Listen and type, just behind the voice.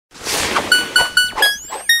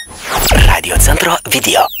Radiocentro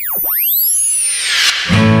video.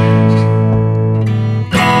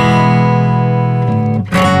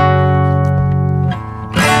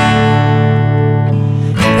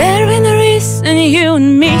 There ain't a reason you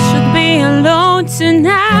and me should be alone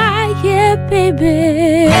tonight, yeah,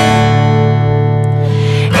 baby.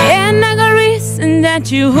 And I got a reason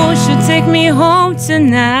that you should take me home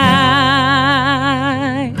tonight.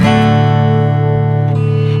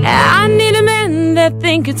 I need a man that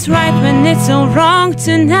think it's right when it's all wrong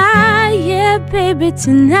tonight, yeah, baby,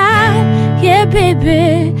 tonight, yeah,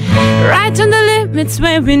 baby. Right on the limits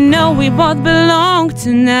where we know we both belong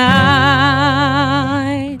tonight.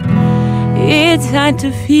 It's hard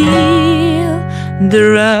to feel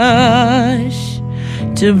the rush,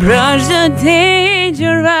 to brush the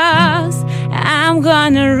dangerous. I'm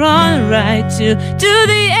gonna run right to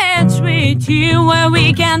the edge with you, where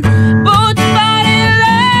we can both fall in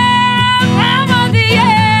love. I'm on the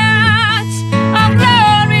edge of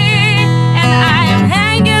glory, and I am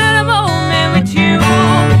hanging on a moment with you.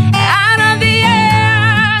 Out on the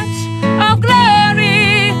edge of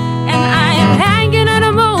glory, and I am hanging on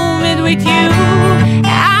a moment with you.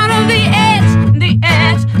 Out of the edge, the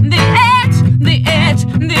edge, the edge, the edge,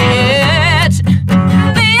 the edge,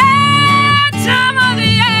 the edge. I'm on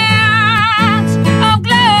the edge of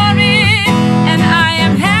glory, and I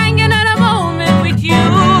am hanging on a moment with you.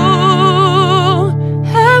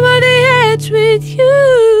 I'm on the edge with you.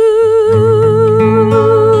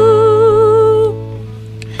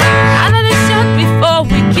 Another shot before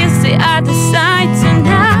we kiss the other side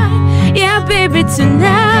tonight, yeah, baby,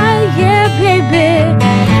 tonight, yeah, baby.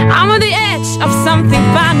 I'm on the edge of something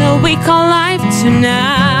final we call life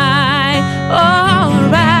tonight.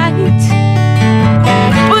 Alright,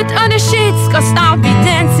 put on the sheets, 'cause I'll be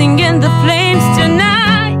dancing in the flames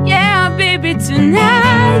tonight. Yeah, baby,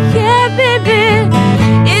 tonight. Yeah, baby.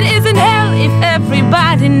 It isn't hell if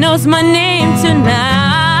everybody knows my name tonight.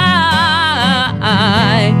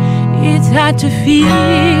 It's hard to feel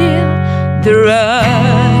the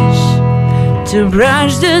rush, to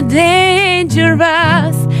brush the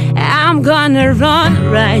dangerous. I'm gonna run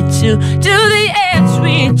right to the edge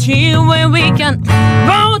with you, where we can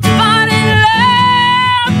both fall in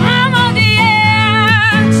love. I'm on the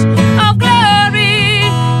edge of glory,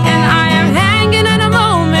 and I am hanging on a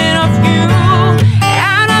moment of you.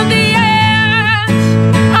 Out on the edge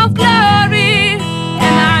of glory,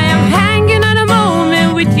 and I am hanging on a moment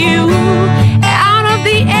with you. Out of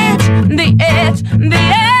the edge, the edge, the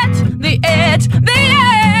edge, the edge, the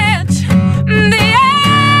edge, the edge.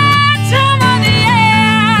 I'm on the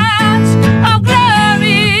edge of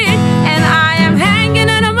glory, and I am hanging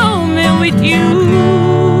on a moment with you.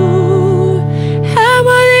 I'm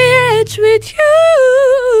on the edge with you.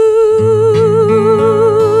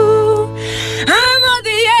 I'm on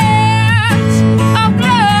the edge of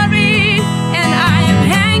glory, and I am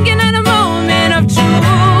hanging on a moment of truth.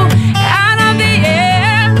 Out of the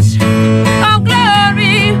edge of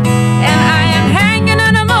glory, and I am hanging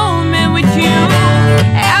on a moment with you.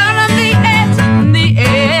 Out of the edge, the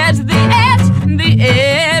edge, the edge, the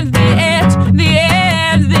edge, the edge, the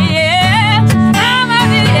edge, the edge. I'm on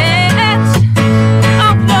the edge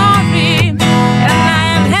of glory, and I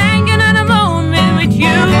am hanging on a moment with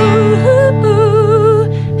you.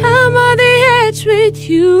 I'm on the edge with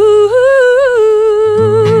you.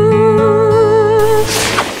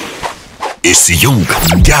 Įsijunk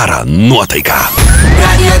gerą nuotaiką.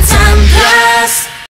 Radiocentras.